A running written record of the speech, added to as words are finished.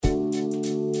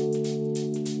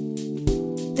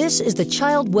This is the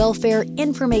Child Welfare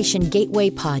Information Gateway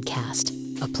Podcast,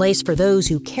 a place for those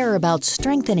who care about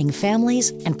strengthening families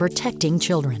and protecting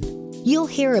children. You'll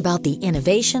hear about the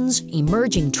innovations,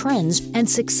 emerging trends, and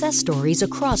success stories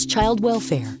across child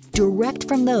welfare, direct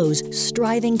from those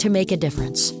striving to make a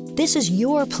difference. This is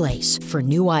your place for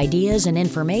new ideas and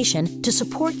information to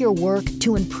support your work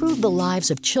to improve the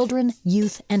lives of children,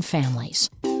 youth, and families.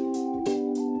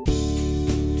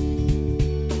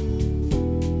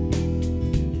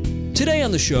 Today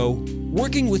on the show,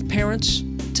 working with parents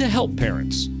to help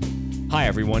parents. Hi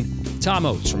everyone, Tom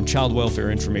Oates from Child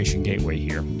Welfare Information Gateway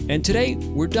here, and today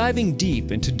we're diving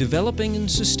deep into developing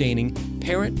and sustaining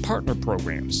parent-partner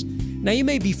programs. Now you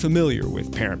may be familiar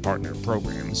with parent-partner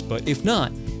programs, but if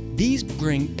not, these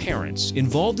bring parents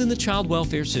involved in the child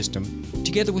welfare system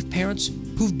together with parents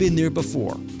who've been there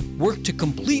before, work to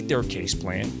complete their case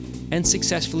plan, and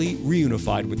successfully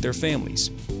reunified with their families.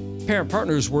 Parent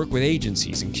partners work with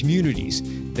agencies and communities.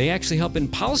 They actually help in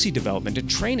policy development and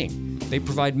training. They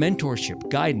provide mentorship,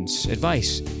 guidance,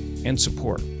 advice, and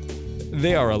support.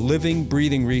 They are a living,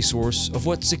 breathing resource of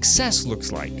what success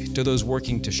looks like to those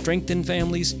working to strengthen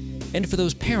families and for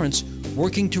those parents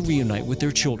working to reunite with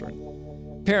their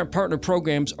children. Parent partner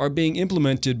programs are being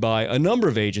implemented by a number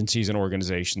of agencies and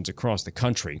organizations across the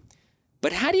country.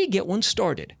 But how do you get one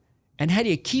started? And how do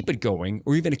you keep it going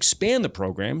or even expand the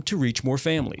program to reach more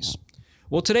families?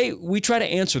 Well, today we try to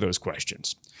answer those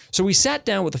questions. So we sat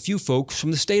down with a few folks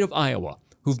from the state of Iowa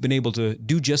who've been able to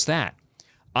do just that.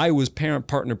 Iowa's Parent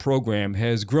Partner Program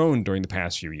has grown during the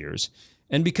past few years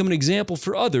and become an example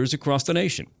for others across the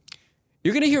nation.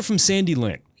 You're going to hear from Sandy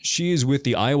Lint. She is with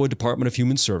the Iowa Department of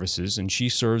Human Services, and she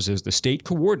serves as the state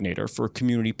coordinator for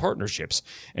community partnerships,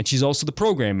 and she's also the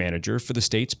program manager for the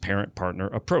state's Parent Partner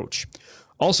Approach.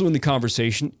 Also in the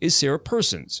conversation is Sarah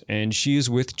Persons, and she is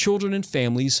with Children and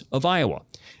Families of Iowa.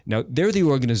 Now, they're the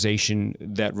organization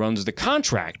that runs the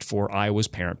contract for Iowa's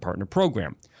Parent Partner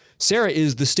Program. Sarah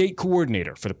is the state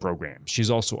coordinator for the program. She's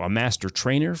also a master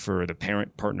trainer for the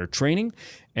Parent Partner Training,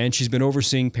 and she's been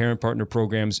overseeing Parent Partner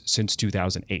programs since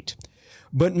 2008.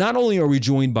 But not only are we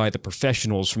joined by the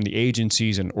professionals from the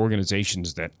agencies and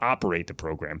organizations that operate the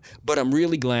program, but I'm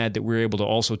really glad that we're able to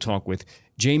also talk with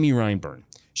Jamie Reinburn.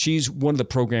 She's one of the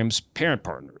program's parent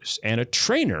partners and a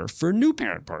trainer for new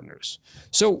parent partners.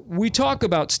 So we talk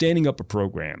about standing up a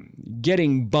program,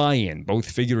 getting buy-in,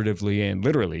 both figuratively and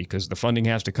literally, because the funding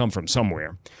has to come from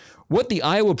somewhere, what the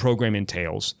Iowa program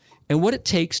entails, and what it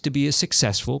takes to be a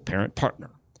successful parent partner.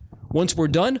 Once we're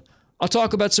done, I'll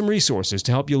talk about some resources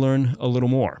to help you learn a little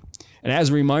more. And as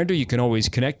a reminder, you can always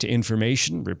connect to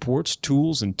information, reports,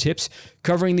 tools, and tips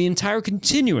covering the entire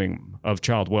continuum of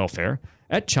child welfare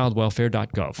at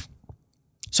childwelfare.gov.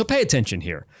 So pay attention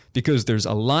here, because there's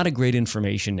a lot of great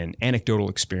information and anecdotal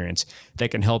experience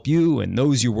that can help you and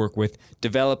those you work with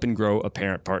develop and grow a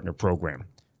parent-partner program.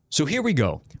 So here we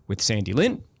go with Sandy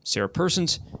Lint, Sarah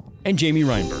Persons, and Jamie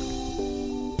Reinburn.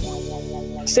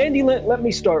 Sandy, let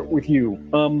me start with you.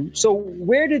 So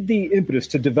where did the impetus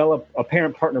to develop a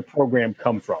parent-partner program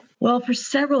come from? Well, for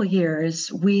several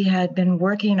years, we had been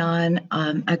working on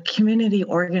a community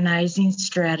organizing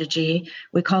strategy.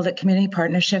 We called it Community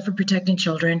Partnership for Protecting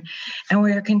Children, and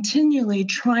we are continually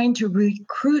trying to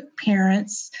recruit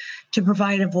parents to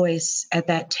provide a voice at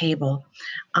that table.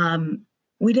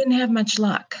 We didn't have much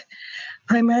luck,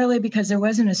 primarily because there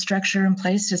wasn't a structure in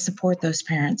place to support those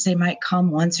parents. They might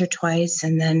come once or twice,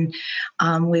 and then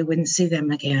we wouldn't see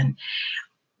them again.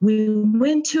 We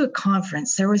went to a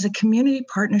conference. There was a community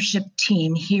partnership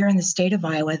team here in the state of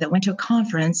Iowa that went to a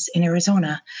conference in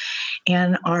Arizona,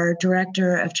 and our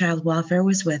director of child welfare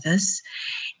was with us,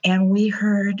 and we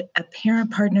heard a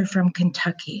parent partner from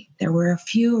Kentucky. There were a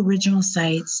few original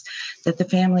sites that the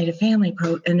Family to Family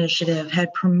initiative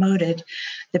had promoted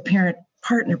the parent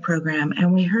partner program,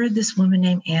 and we heard this woman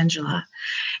named Angela,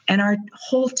 and our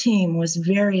whole team was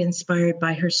very inspired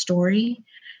by her story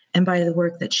and by the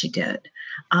work that she did.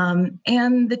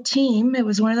 And the team, it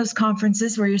was one of those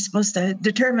conferences where you're supposed to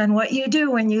determine what you do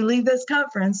when you leave this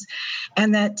conference.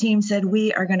 And that team said,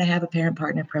 we are going to have a parent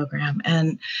partner program.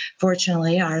 And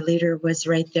fortunately, our leader was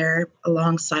right there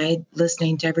alongside,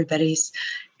 listening to everybody's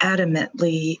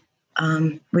adamantly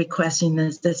requesting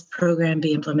this program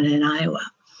be implemented in Iowa.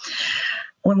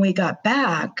 When we got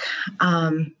back,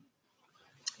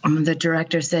 the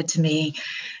director said to me,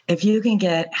 if you can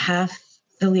get half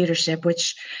the leadership,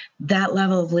 which that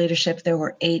level of leadership, there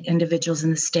were 8 individuals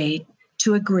in the state,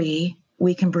 to agree,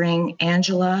 we can bring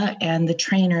Angela and the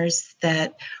trainers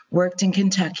that worked in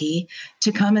Kentucky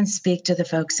to come and speak to the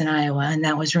folks in Iowa. And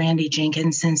that was Randy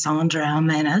Jenkins and Sandra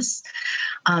Menace.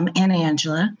 and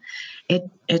Angela.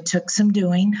 It took some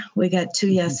doing. We got 2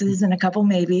 yeses and a couple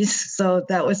maybes. So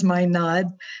that was my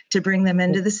nod to bring them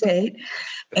into the state.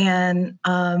 And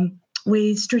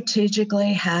we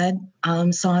strategically had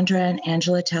Sandra and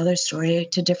Angela tell their story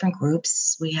to different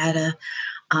groups. We had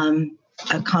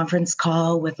a conference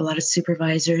call with a lot of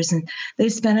supervisors, and they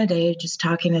spent a day just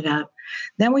talking it up.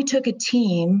 Then we took a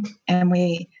team and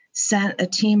we sent a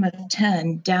team of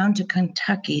 10 down to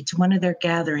Kentucky to one of their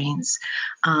gatherings.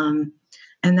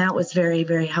 And that was very,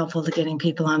 very helpful to getting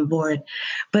people on board.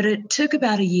 But it took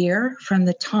about a year from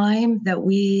the time that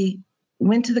we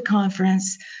went to the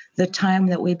conference, the time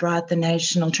that we brought the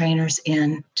national trainers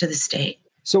in to the state.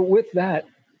 So with that,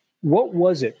 what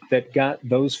was it that got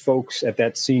those folks at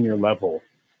that senior level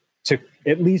to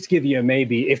at least give you a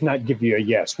maybe, if not give you a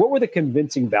yes? What were the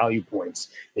convincing value points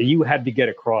that you had to get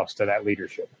across to that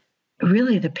leadership?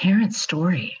 Really, the parent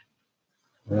story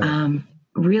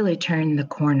really turned the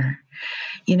corner.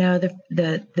 You know,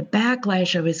 the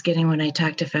backlash I was getting when I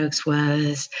talked to folks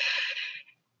was,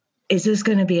 is this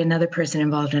going to be another person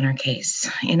involved in our case?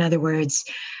 In other words,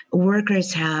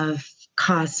 workers have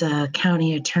CASA,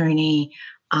 county attorney.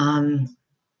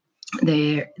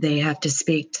 They have to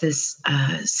speak to this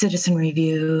citizen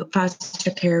review,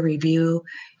 foster care review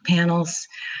panels.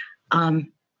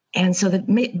 And so the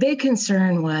big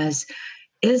concern was,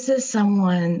 is this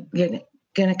someone going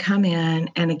to come in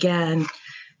and again,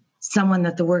 someone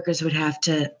that the workers would have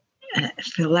to,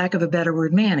 for lack of a better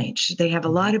word, manage? They have a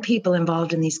lot of people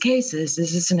involved in these cases.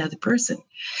 Is this another person?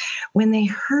 When they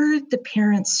heard the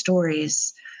parents'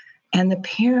 stories, and the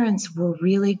parents were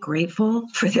really grateful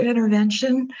for the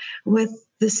intervention with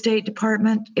the State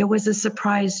Department, it was a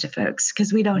surprise to folks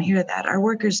because we don't hear that. Our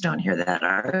workers don't hear that.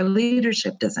 Our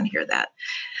leadership doesn't hear that.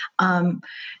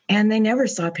 And they never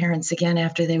saw parents again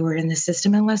after they were in the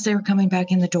system unless they were coming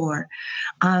back in the door.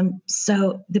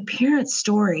 So the parent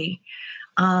story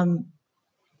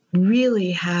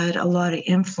really had a lot of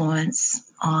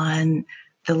influence on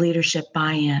the leadership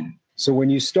buy-in. So when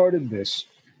you started this,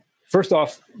 first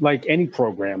off, like any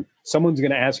program, someone's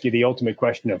going to ask you the ultimate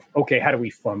question of, okay, how do we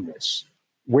fund this?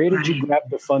 Where did you grab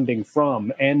the funding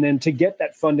from? And then to get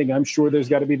that funding, I'm sure there's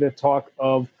got to be the talk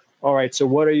of, all right, so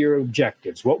what are your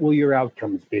objectives? What will your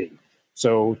outcomes be?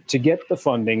 So to get the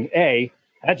funding, A,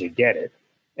 how'd you get it?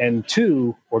 And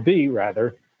two, or B,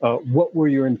 rather, what were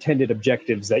your intended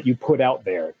objectives that you put out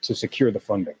there to secure the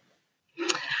funding?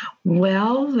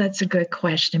 Well, that's a good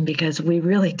question because we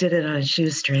really did it on a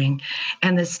shoestring,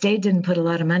 and the state didn't put a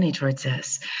lot of money towards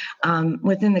this.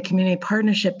 Within the community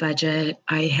partnership budget,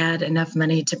 I had enough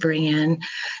money to bring in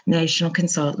national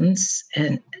consultants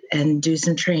and do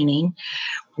some training.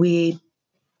 We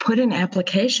put an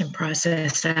application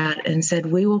process out and said,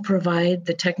 we will provide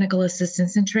the technical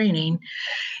assistance and training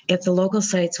if the local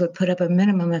sites would put up a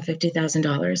minimum of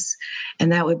 $50,000,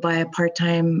 and that would buy a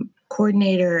part-time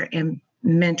coordinator and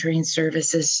mentoring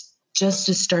services just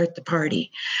to start the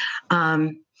party.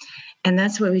 And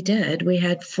that's what we did. We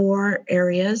had 4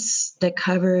 areas that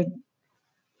covered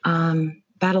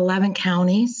about 11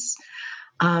 counties.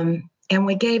 And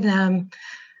we gave them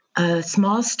a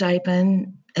small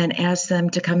stipend and asked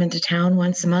them to come into town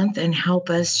once a month and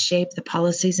help us shape the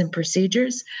policies and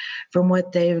procedures from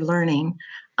what they're learning.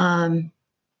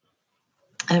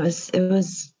 It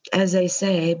was, as they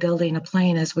say, building a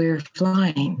plane as we were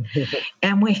flying.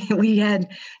 And we had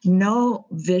no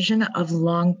vision of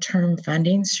long-term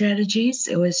funding strategies.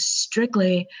 It was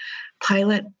strictly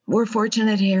pilot. We're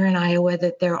fortunate here in Iowa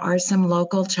that there are some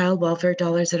local child welfare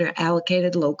dollars that are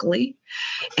allocated locally,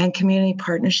 and community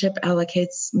partnership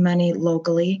allocates money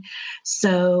locally.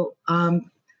 So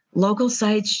local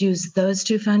sites use those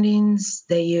 2 fundings.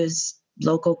 They use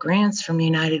local grants from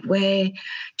United Way,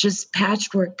 just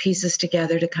patchwork pieces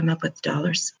together to come up with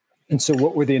dollars. And so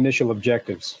what were the initial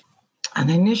objectives? On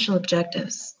the initial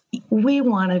objectives, we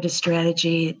wanted a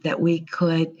strategy that we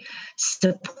could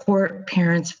support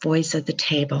parents' voice at the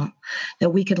table, that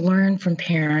we could learn from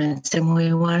parents, and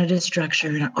we wanted a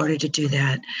structure in order to do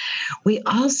that. We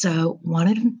also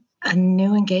wanted a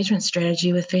new engagement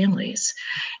strategy with families,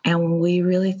 and we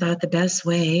really thought the best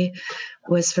way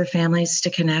was for families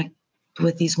to connect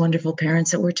with these wonderful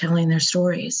parents that were telling their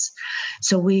stories.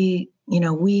 So we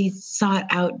sought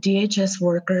out DHS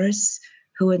workers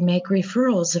who would make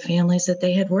referrals of families that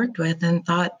they had worked with and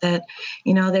thought that,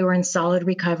 they were in solid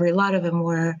recovery. A lot of them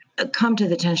were come to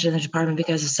the attention of the department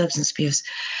because of substance abuse.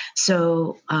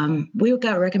 So we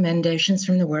got recommendations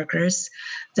from the workers.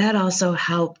 That also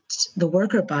helped the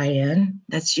worker buy-in.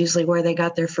 That's usually where they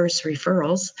got their first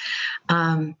referrals.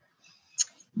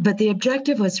 But the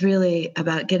objective was really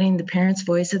about getting the parents'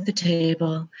 voice at the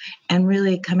table and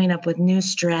really coming up with new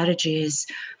strategies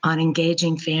on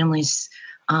engaging families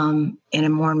in a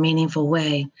more meaningful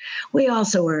way. We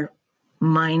also were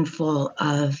mindful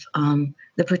of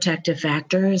the protective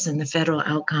factors and the federal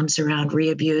outcomes around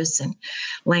reabuse and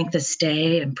length of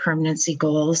stay and permanency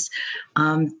goals.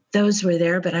 Those were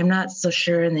there, but I'm not so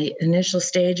sure in the initial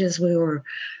stages we were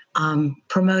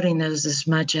promoting those as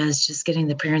much as just getting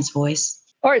the parents' voice.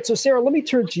 All right, so Sarah, let me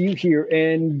turn to you here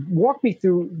and walk me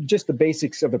through just the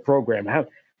basics of the program.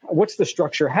 What's the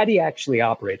structure? How do you actually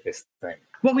operate this thing?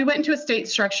 Well, we went into a state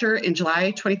structure in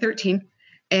July 2013,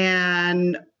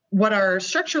 and what our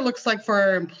structure looks like for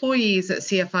our employees at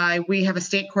CFI, we have a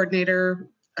state coordinator.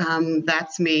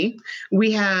 That's me.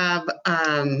 We have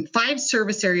 5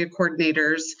 service area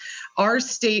coordinators. Our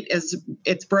state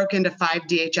it's broken into 5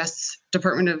 DHS,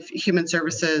 Department of Human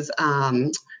Services,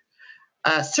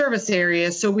 service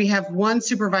areas. So we have one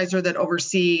supervisor that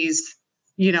oversees,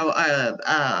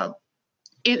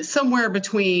 somewhere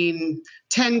between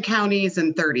 10 counties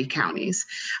and 30 counties.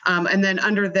 And then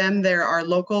under them, there are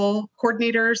local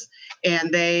coordinators,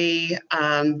 and they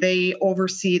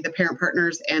oversee the parent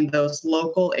partners and those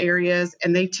local areas.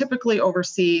 And they typically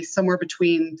oversee somewhere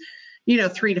between,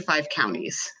 3 to 5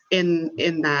 counties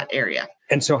in that area.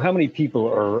 And so how many people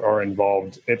are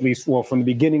involved, at least, well, from the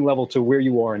beginning level to where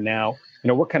you are now?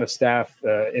 What kind of staff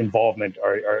involvement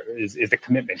is the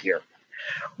commitment here?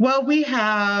 Well, we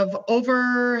have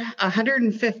over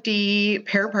 150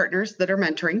 parent partners that are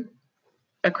mentoring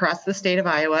across the state of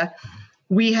Iowa.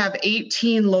 We have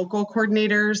 18 local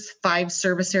coordinators, 5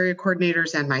 service area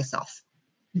coordinators, and myself.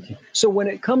 So when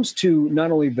it comes to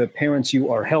not only the parents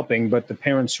you are helping, but the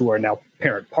parents who are now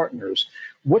parent partners,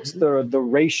 what's the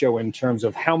ratio in terms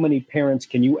of how many parents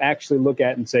can you actually look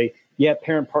at and say, yeah,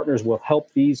 parent partners will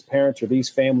help these parents or these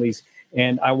families,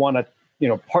 and I want to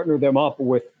partner them up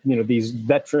with, these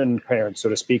veteran parents, so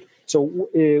to speak. So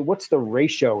what's the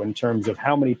ratio in terms of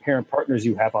how many parent partners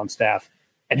you have on staff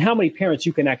and how many parents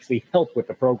you can actually help with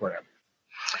the program?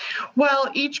 Well,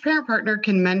 each parent partner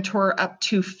can mentor up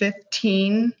to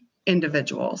 15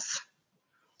 individuals.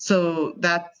 So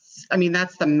that's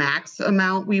the max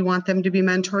amount we want them to be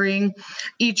mentoring.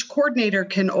 Each coordinator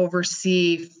can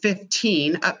oversee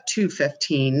up to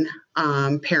 15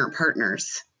 parent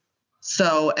partners.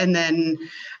 So, and then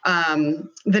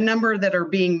the number that are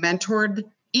being mentored,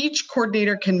 each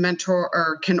coordinator can mentor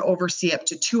or can oversee up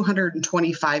to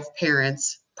 225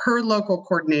 parents per local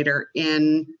coordinator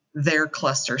in their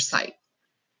cluster site.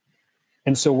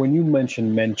 And so when you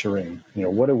mention mentoring,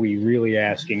 what are we really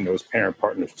asking those parent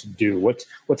partners to do?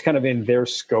 What's kind of in their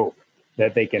scope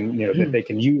that they can, that they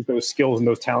can use those skills and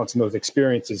those talents and those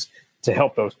experiences to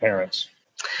help those parents?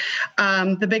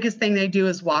 The biggest thing they do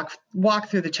is walk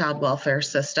through the child welfare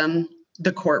system,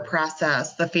 the court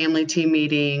process, the family team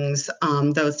meetings,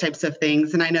 those types of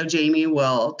things. And I know Jamie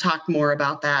will talk more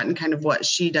about that and kind of what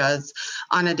she does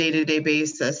on a day-to-day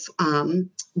basis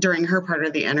during her part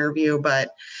of the interview.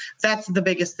 But that's the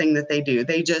biggest thing that they do.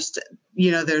 They just,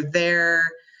 they're there.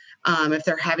 If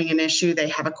they're having an issue, they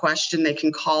have a question, they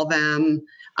can call them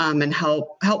and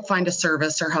help find a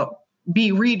service or help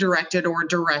be redirected or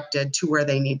directed to where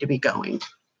they need to be going.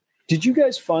 Did you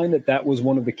guys find that was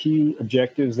one of the key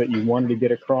objectives that you wanted to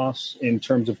get across in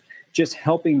terms of just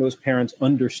helping those parents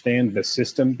understand the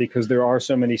system? Because there are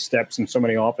so many steps and so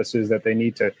many offices that they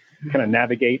need to kind of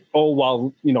navigate,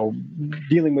 while,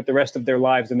 dealing with the rest of their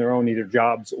lives and their own either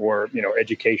jobs or,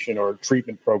 education or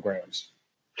treatment programs.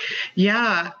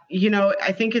 Yeah.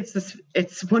 I think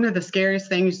it's one of the scariest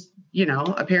things,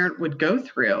 a parent would go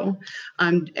through.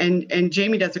 And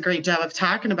Jamie does a great job of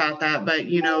talking about that. But,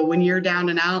 when you're down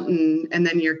and out and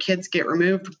then your kids get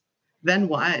removed, then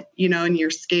what? And you're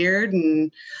scared.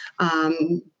 And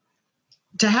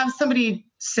to have somebody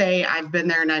say, I've been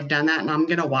there and I've done that, and I'm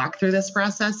going to walk through this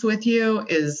process with you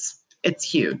it's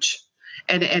huge.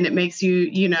 And it makes you,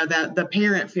 the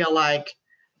parent feel like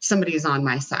somebody's on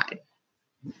my side.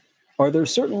 Are there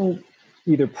certain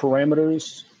either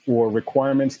parameters or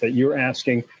requirements that you're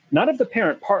asking, not of the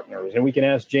parent partners, and we can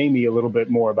ask Jamie a little bit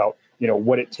more about,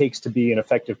 what it takes to be an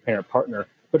effective parent partner,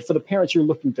 but for the parents you're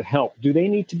looking to help, do they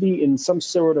need to be in some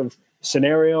sort of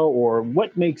scenario, or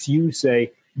what makes you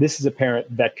say this is a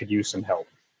parent that could use some help?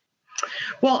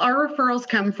 Well, our referrals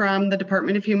come from the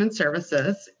Department of Human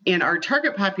Services, and our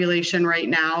target population right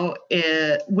now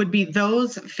would be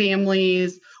those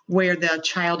families where the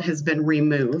child has been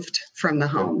removed from the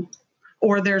home,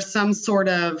 or there's some sort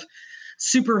of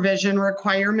supervision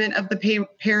requirement of the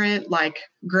parent, like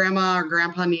grandma or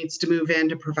grandpa needs to move in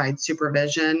to provide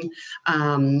supervision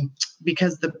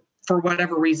because for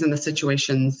whatever reason, the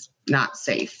situation's not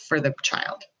safe for the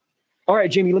child. All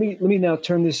right, Jamie, let me now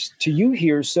turn this to you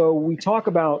here. So we talk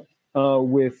about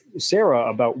with Sarah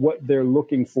about what they're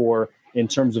looking for in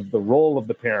terms of the role of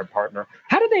the parent partner.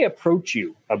 How do they approach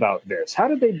you about this? How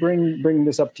did they bring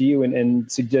this up to you and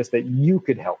suggest that you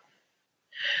could help?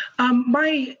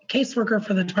 My caseworker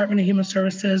for the Department of Human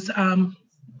Services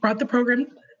brought the program,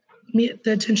 the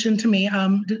attention to me,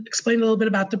 explained a little bit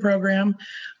about the program,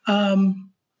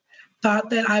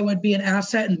 thought that I would be an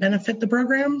asset and benefit the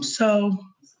program. So,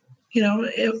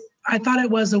 I thought it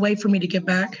was a way for me to give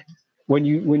back. When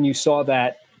you saw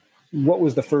that, what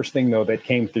was the first thing, though, that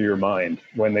came through your mind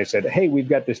when they said, hey, we've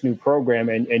got this new program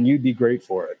and you'd be great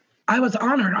for it? I was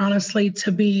honored, honestly,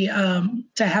 to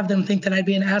have them think that I'd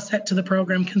be an asset to the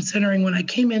program, considering when I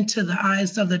came into the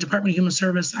eyes of the Department of Human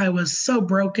Service, I was so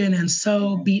broken and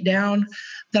so beat down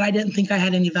that I didn't think I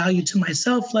had any value to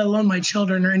myself, let alone my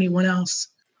children or anyone else.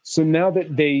 So now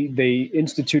that they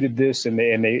instituted this and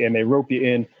they rope you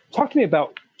in, talk to me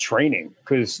about training,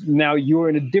 because now you're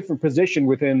in a different position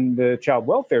within the child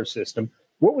welfare system.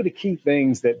 What were the key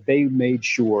things that they made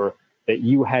sure that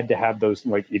you had to have those,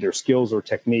 like either skills or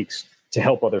techniques to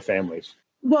help other families?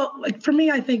 Well, for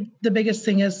me, I think the biggest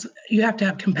thing is you have to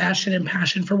have compassion and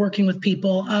passion for working with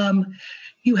people.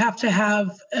 You have to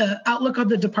have an outlook of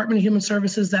the Department of Human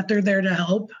Services that they're there to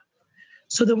help,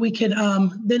 so that we can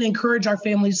then encourage our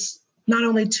families not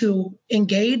only to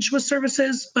engage with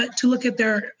services, but to look at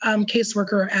their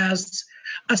caseworker as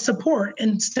a support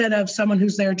instead of someone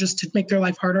who's there just to make their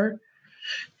life harder.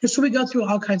 And so we go through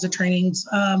all kinds of trainings,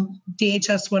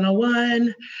 DHS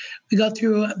 101. We go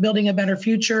through Building a Better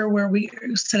Future, where we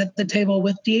sit at the table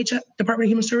with DHS, Department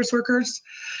of Human Service workers,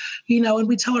 and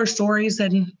we tell our stories.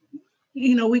 And,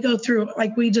 we go through,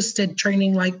 like we just did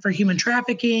training like for human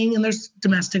trafficking, and there's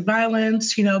domestic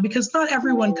violence, because not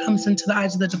everyone comes into the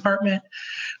eyes of the department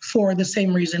for the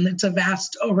same reason. It's a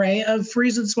vast array of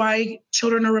reasons why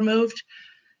children are removed.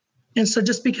 And so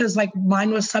just because like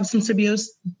mine was substance abuse,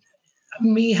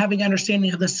 me having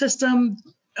understanding of the system,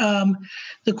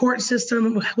 the court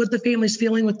system, what the family's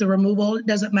feeling with the removal, it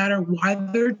doesn't matter why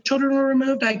their children were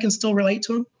removed, I can still relate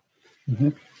to them. Mm-hmm.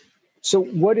 So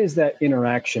what is that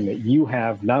interaction that you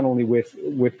have not only with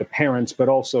the parents, but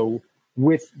also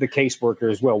with the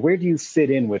caseworker as well? Where do you fit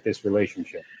in with this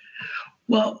relationship?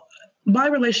 Well, my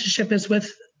relationship is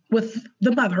with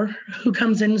the mother who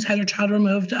comes in and has had her child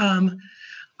removed. I'm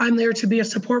there to be a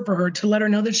support for her, to let her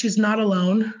know that she's not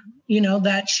alone,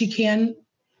 that she can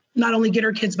not only get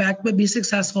her kids back, but be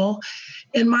successful.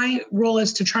 And my role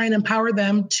is to try and empower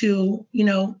them to,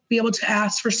 be able to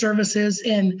ask for services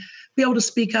and be able to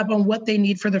speak up on what they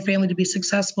need for their family to be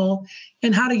successful,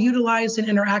 and how to utilize and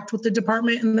interact with the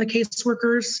department and the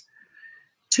caseworkers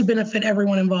to benefit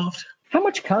everyone involved. How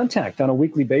much contact on a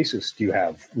weekly basis do you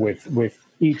have with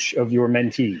each of your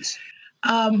mentees?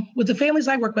 With the families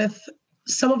I work with,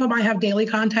 some of them I have daily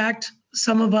contact,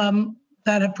 some of them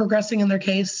that are progressing in their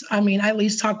case. I at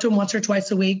least talk to them once or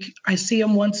twice a week. I see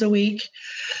them once a week.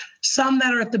 Some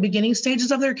that are at the beginning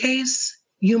stages of their case,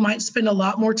 you might spend a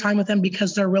lot more time with them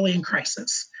because they're really in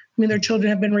crisis. Their children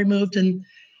have been removed and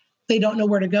they don't know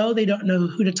where to go. They don't know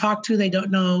who to talk to. They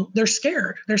don't know. They're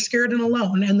scared. They're scared and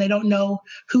alone, and they don't know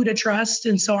who to trust.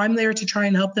 And so I'm there to try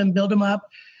and help them, build them up,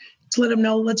 to let them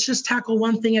know, let's just tackle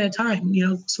one thing at a time.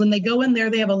 So when they go in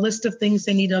there, they have a list of things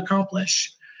they need to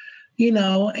accomplish,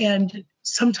 and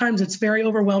sometimes it's very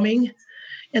overwhelming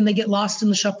and they get lost in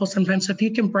the shuffle sometimes. So if you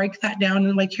can break that down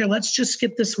and here, let's just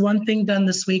get this one thing done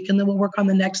this week, and then we'll work on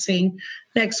the next thing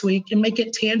next week, and make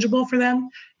it tangible for them,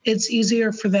 it's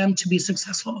easier for them to be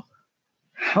successful.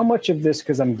 How much of this,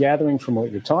 because I'm gathering from what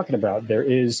you're talking about,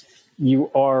 you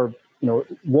are,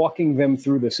 walking them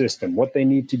through the system, what they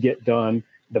need to get done,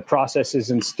 the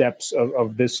processes and steps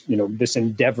of this, this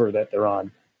endeavor that they're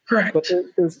on. Correct. But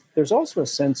there's also a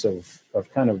sense of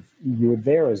kind of, you're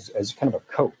there as kind of a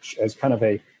coach, as kind of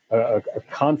a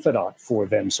confidant for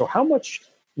them. So how much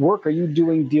work are you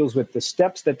doing deals with the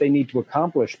steps that they need to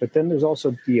accomplish, but then there's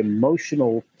also the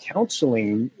emotional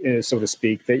counseling, so to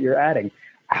speak, that you're adding.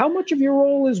 How much of your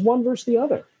role is one versus the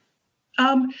other?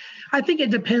 I think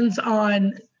it depends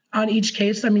on each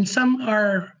case. Some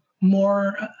are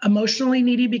more emotionally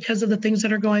needy because of the things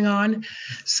that are going on.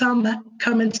 Some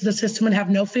come into the system and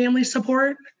have no family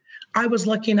support. I was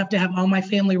lucky enough to have all my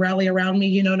family rally around me,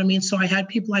 you know what I mean? So I had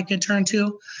people I could turn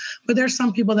to. But there's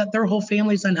some people that their whole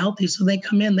family's unhealthy, so they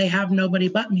come in, they have nobody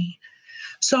but me.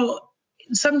 So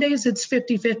some days it's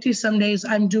 50-50. Some days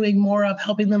I'm doing more of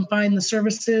helping them find the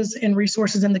services and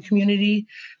resources in the community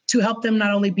to help them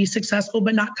not only be successful,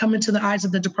 but not come into the eyes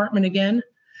of the department again.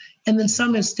 And then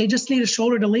some is they just need a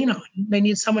shoulder to lean on. They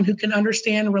need someone who can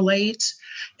understand, relate,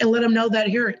 and let them know that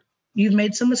here, you've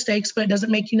made some mistakes, but it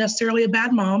doesn't make you necessarily a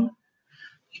bad mom.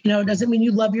 It doesn't mean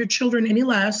you love your children any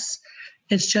less.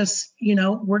 It's just,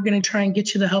 we're going to try and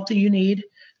get you the help that you need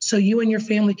so you and your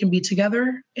family can be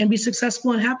together and be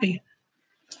successful and happy.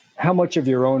 How much of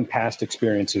your own past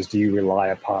experiences do you rely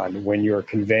upon when you're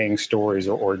conveying stories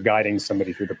or guiding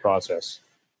somebody through the process?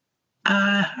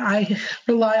 I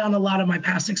rely on a lot of my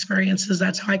past experiences.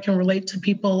 That's how I can relate to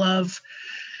people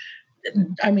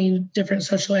different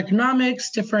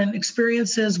socioeconomics, different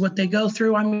experiences, what they go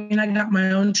through. I got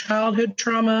my own childhood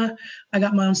trauma. I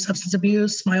got my own substance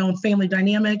abuse, my own family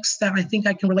dynamics that I think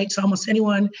I can relate to almost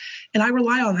anyone. And I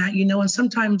rely on that, and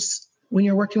sometimes when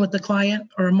you're working with a client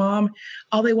or a mom,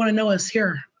 all they want to know is,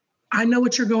 here, I know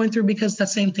what you're going through because the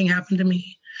same thing happened to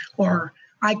me. Or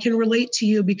I can relate to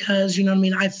you because,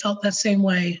 I felt that same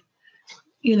way,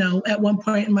 at one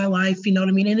point in my life,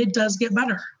 and it does get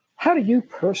better. How do you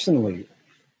personally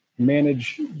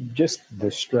manage just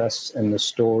the stress and the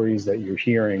stories that you're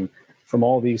hearing from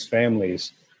all these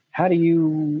families? How do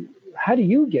you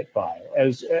get by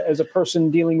as a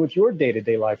person dealing with your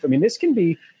day-to-day life? This can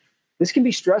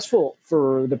be stressful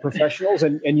for the professionals,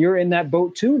 and you're in that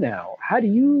boat too now. How do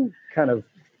you kind of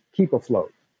keep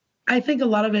afloat? I think a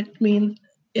lot of it,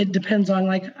 it depends on,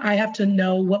 I have to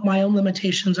know what my own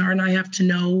limitations are, and I have to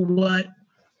know what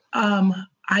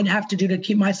I'd have to do to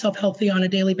keep myself healthy on a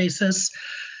daily basis.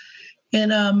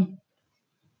 And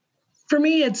for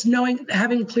me, it's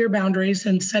having clear boundaries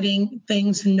and setting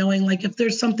things and knowing, if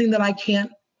there's something that I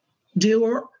can't do,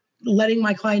 or letting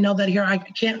my client know that, here, I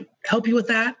can't help you with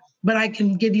that, but I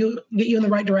can get you in the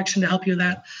right direction to help you with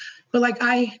that. But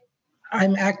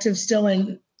I'm active still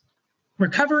in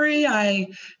recovery. I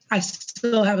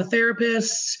still have a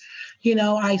therapist.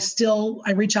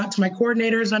 I reach out to my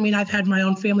coordinators. I've had my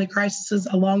own family crises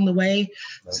along the way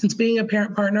since being a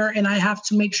parent partner, and I have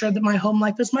to make sure that my home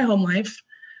life is my home life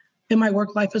and my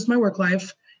work life is my work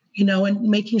life, and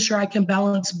making sure I can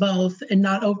balance both and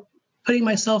not putting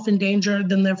myself in danger,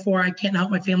 then therefore I can't help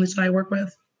my families that I work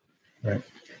with. Right.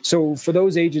 So for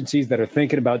those agencies that are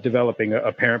thinking about developing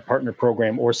a parent partner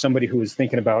program, or somebody who is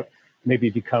thinking about maybe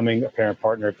becoming a parent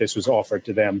partner if this was offered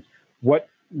to them, what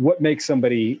makes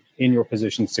somebody in your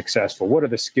position successful? What are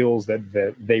the skills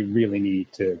that they really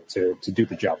need to do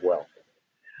the job well?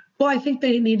 Well, I think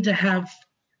they need to have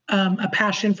a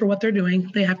passion for what they're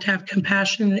doing. They have to have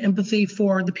compassion and empathy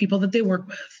for the people that they work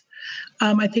with.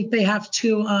 I think they have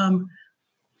to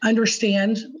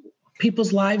understand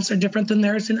people's lives are different than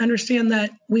theirs, and understand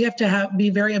that we have to be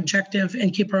very objective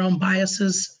and keep our own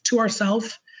biases to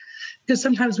ourselves, because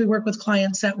sometimes we work with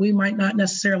clients that we might not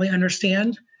necessarily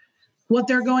understand what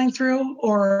they're going through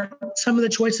or some of the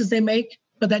choices they make,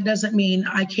 but that doesn't mean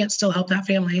I can't still help that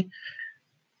family.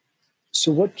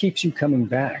 So what keeps you coming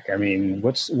back?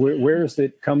 Where does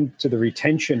it come to the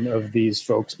retention of these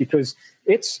folks? Because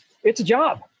it's a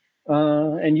job,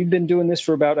 and you've been doing this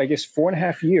for about,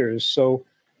 4.5 years. So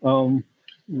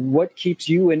what keeps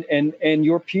you and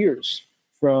your peers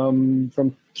from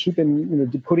keeping,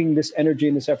 putting this energy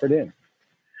and this effort in?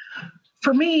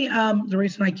 For me, the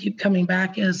reason I keep coming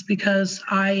back is because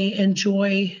I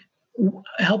enjoy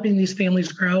helping these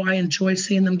families grow. I enjoy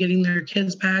seeing them getting their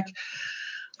kids back.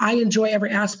 I enjoy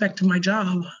every aspect of my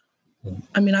job.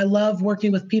 I love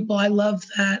working with people. I love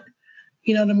that,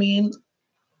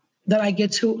 that I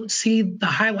get to see the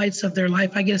highlights of their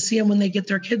life. I get to see them when they get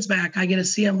their kids back. I get to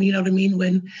see them,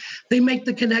 when they make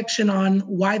the connection on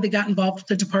why they got involved with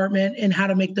the department and how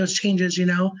to make those changes.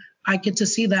 I get to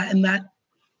see that, and that,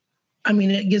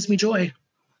 it gives me joy.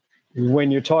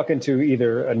 When you're talking to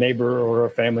either a neighbor or a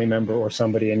family member or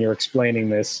somebody, and you're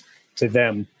explaining this to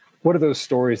them, what are those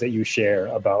stories that you share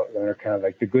about that are kind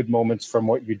of the good moments from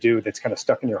what you do that's kind of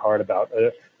stuck in your heart about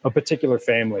a particular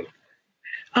family?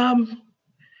 I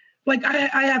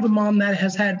have a mom that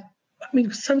has had,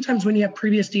 sometimes when you have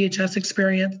previous DHS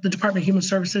experience, the Department of Human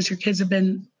Services, your kids have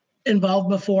been involved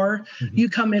before. Mm-hmm. You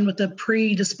come in with a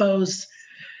predisposed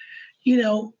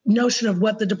notion of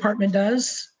what the department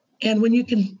does. And when you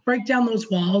can break down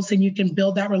those walls and you can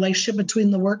build that relationship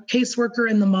between the caseworker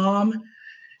and the mom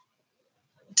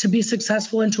to be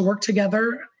successful and to work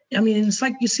together, it's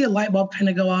like you see a light bulb kind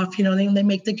of go off, they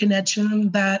make the connection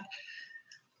that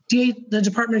the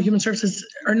Department of Human Services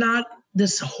are not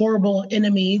this horrible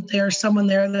enemy. They are someone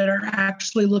there that are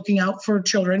actually looking out for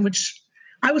children, which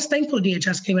I was thankful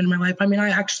DHS came into my life. I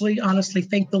actually honestly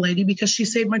thank the lady because she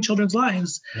saved my children's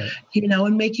lives, right.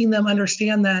 And making them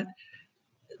understand that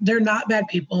they're not bad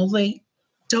people. They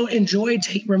don't enjoy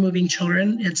removing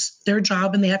children. It's their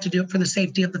job and they have to do it for the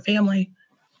safety of the family.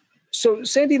 So,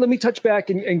 Sandy, let me touch back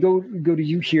and go to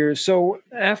you here. So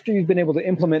after you've been able to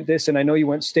implement this, and I know you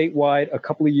went statewide a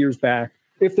couple of years back,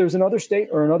 if there's another state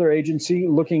or another agency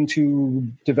looking to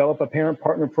develop a parent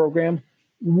partner program,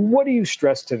 what do you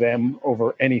stress to them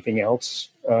over anything else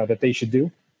that they should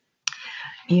do?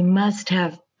 You must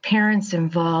have parents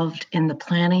involved in the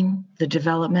planning, the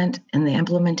development, and the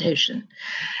implementation.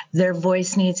 Their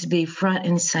voice needs to be front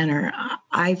and center.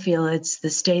 I feel it's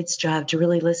the state's job to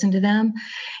really listen to them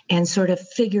and sort of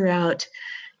figure out,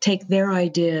 take their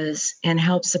ideas and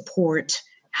help support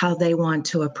how they want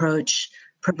to approach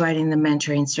providing the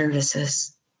mentoring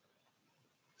services.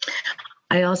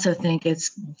 I also think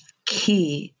it's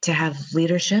key to have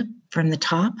leadership from the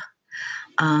top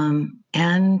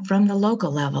and from the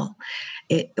local level.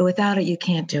 Without it, you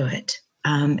can't do it.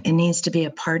 It needs to be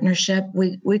a partnership.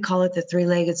 We call it the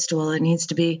three-legged stool. It needs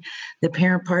to be the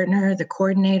parent partner, the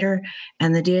coordinator,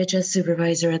 and the DHS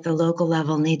supervisor at the local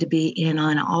level need to be in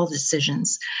on all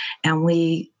decisions. And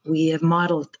we have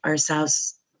modeled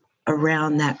ourselves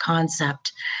around that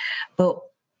concept. But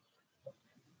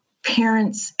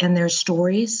parents and their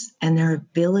stories and their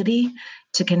ability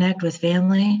to connect with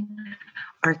family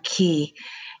are key.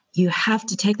 You have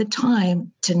to take the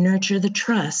time to nurture the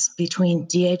trust between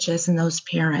DHS and those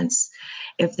parents.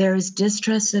 If there's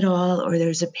distrust at all, or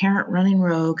there's a parent running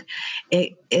rogue,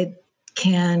 it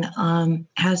can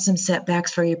have some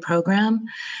setbacks for your program.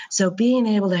 So being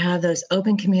able to have those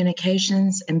open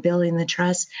communications and building the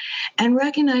trust and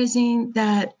recognizing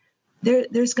that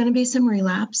there's going to be some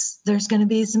relapse, there's going to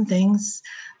be some things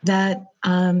that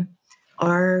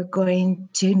are going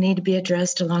to need to be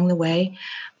addressed along the way.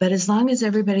 But as long as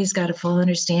everybody's got a full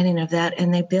understanding of that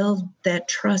and they build that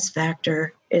trust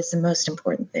factor is the most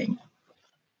important thing.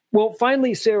 Well,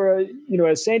 finally, Sarah,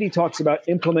 as Sandy talks about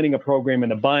implementing a program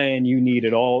and the buy-in you need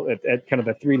at kind of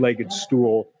the three-legged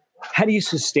stool, how do you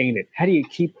sustain it? How do you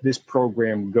keep this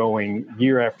program going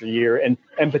year after year and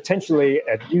potentially,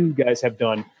 as you guys have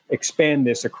done, expand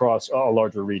this across a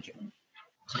larger region?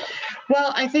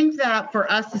 Well, I think that for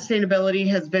us, sustainability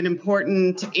has been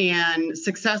important and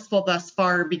successful thus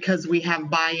far because we have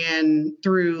buy-in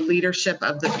through leadership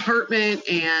of the department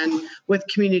and with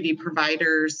community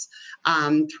providers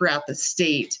throughout the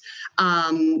state.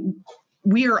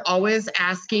 We are always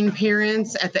asking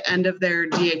parents at the end of their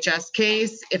DHS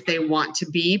case if they want to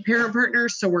be parent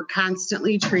partners. So we're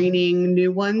constantly training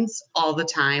new ones all the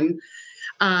time.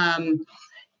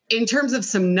 In terms of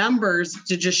some numbers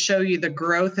to just show you the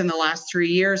growth in the last 3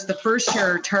 years, the first year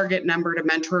our target number to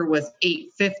mentor was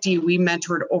 850. We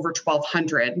mentored over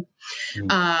 1,200.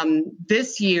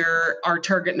 This year, our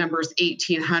target number is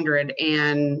 1,800,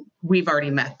 and we've already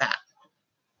met that.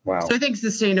 Wow. So I think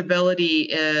sustainability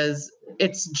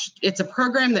it's a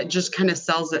program that just kind of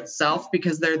sells itself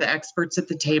because they're the experts at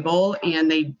the table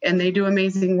and they do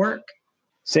amazing work.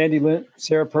 Sandy Lint,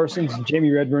 Sarah Persons, and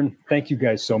Jamie Redburn, thank you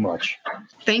guys so much.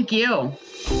 Thank you.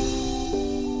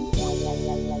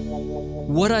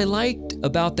 What I liked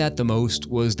about that the most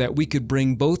was that we could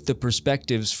bring both the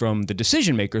perspectives from the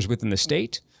decision makers within the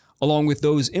state, along with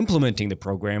those implementing the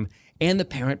program, and the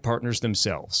parent partners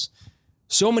themselves.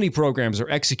 So many programs are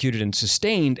executed and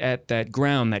sustained at that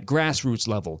grassroots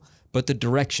level, but the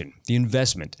direction, the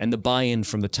investment, and the buy-in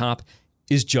from the top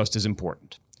is just as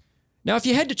important. Now, if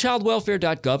you head to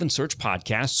childwelfare.gov and search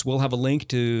podcasts, we'll have a link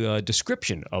to a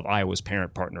description of Iowa's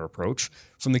parent partner approach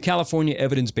from the California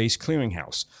Evidence-Based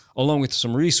Clearinghouse, along with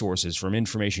some resources from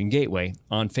Information Gateway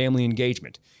on family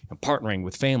engagement and partnering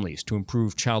with families to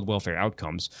improve child welfare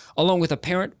outcomes, along with a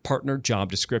parent partner job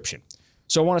description.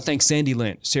 So I want to thank Sandy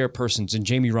Lint, Sarah Persons, and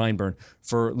Jamie Reinburn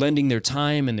for lending their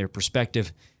time and their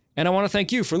perspective. And I want to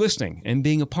thank you for listening and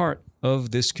being a part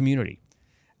of this community.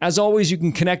 As always, you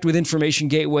can connect with Information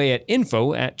Gateway at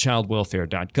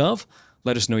info@childwelfare.gov.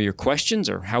 Let us know your questions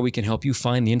or how we can help you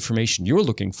find the information you're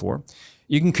looking for.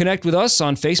 You can connect with us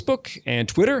on Facebook and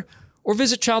Twitter, or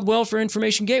visit Child Welfare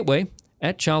Information Gateway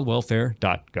at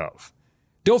childwelfare.gov.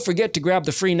 Don't forget to grab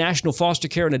the free National Foster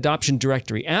Care and Adoption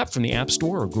Directory app from the App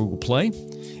Store or Google Play,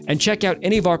 and check out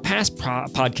any of our past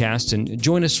podcasts and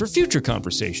join us for future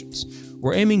conversations.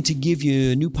 We're aiming to give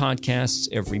you new podcasts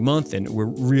every month, and we're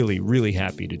really, really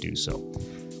happy to do so.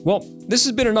 Well, this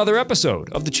has been another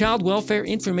episode of the Child Welfare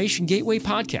Information Gateway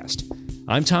podcast.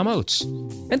 I'm Tom Oates,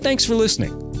 and thanks for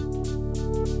listening.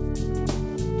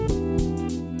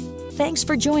 Thanks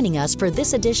for joining us for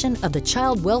this edition of the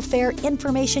Child Welfare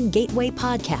Information Gateway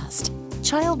podcast.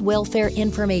 Child Welfare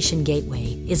Information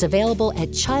Gateway is available at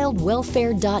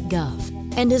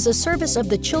childwelfare.gov and is a service of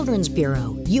the Children's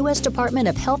Bureau, U.S. Department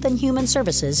of Health and Human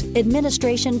Services,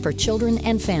 Administration for Children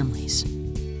and Families.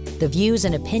 The views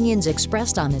and opinions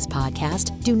expressed on this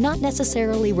podcast do not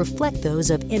necessarily reflect those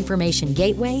of Information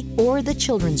Gateway or the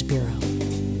Children's Bureau.